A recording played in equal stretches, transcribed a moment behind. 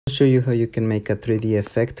Show you how you can make a 3D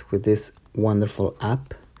effect with this wonderful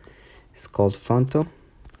app. It's called Phonto.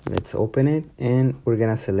 Let's open it and we're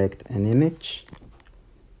gonna select an image.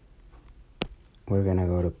 We're gonna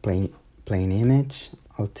go to plain image.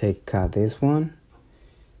 I'll take this one,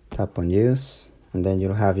 tap on use, and then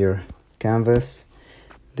you'll have your canvas.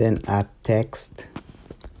 Then add text.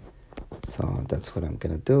 So that's what I'm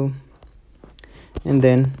gonna do. And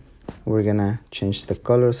then we're gonna change the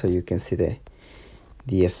color so you can see the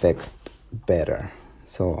effects better.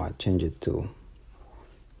 So I'll change it to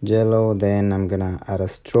yellow. Then I'm gonna add a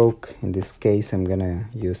stroke. In this case I'm gonna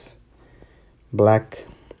use black.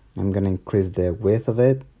 I'm gonna increase the width of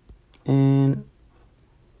it, and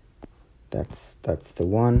that's the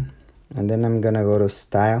one. And then I'm gonna go to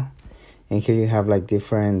style, and here you have like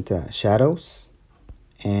different shadows,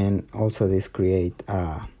 and also this create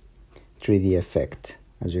a 3D effect,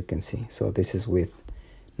 as you can see. So this is with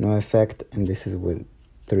no effect, and this is with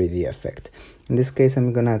 3D effect. In this case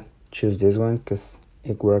I'm gonna choose this one because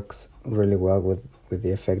it works really well with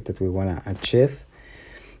the effect that we want to achieve.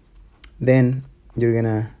 Then you're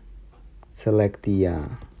gonna select the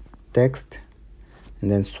text and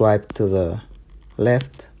then swipe to the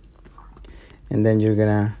left, and then you're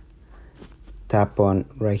gonna tap on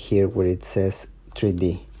right here where it says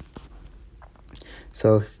 3D.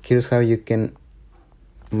 So here's how you can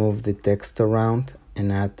move the text around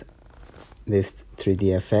and add this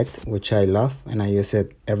 3D effect, which I love and I use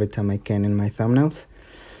it every time I can in my thumbnails.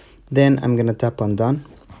 Then I'm gonna tap on done,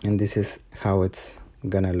 and this is how it's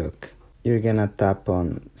gonna look. You're gonna tap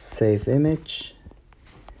on save image,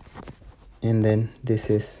 and then this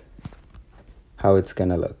is how it's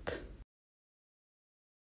gonna look.